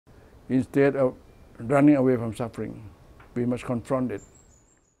Instead of running away from suffering, we must confront it.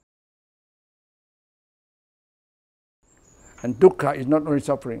 And dukkha is not only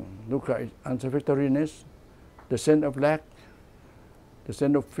suffering. Dukkha is unsatisfactoriness, the sense of lack, the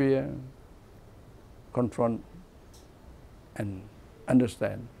sense of fear. Confront and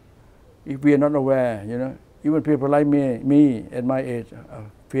understand. If we are not aware, even people like me at my age,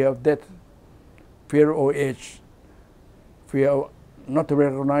 fear of death, fear of old age, fear of not to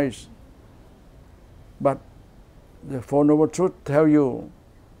recognize. But the Four Noble Truths tell you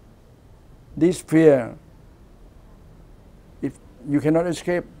this fear, if you cannot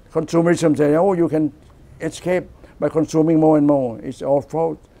escape. Consumerism says, oh, you can escape by consuming more and more. It's all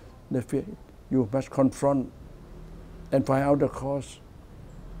false. The fear, you must confront and find out the cause.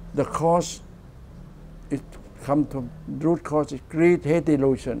 The cause, it comes from root cause is greed, hate,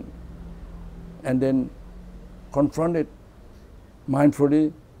 delusion. And then confront it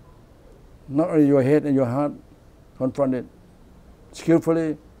mindfully, not only your head and your heart, confront it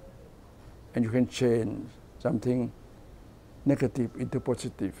skillfully, and you can change something negative into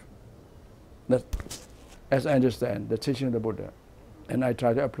positive. That, as I understand, the teaching of the Buddha, and I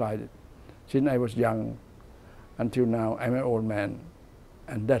try to apply it. Since I was young until now, I'm an old man,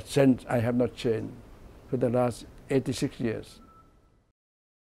 and that sense I have not changed for the last 86 years.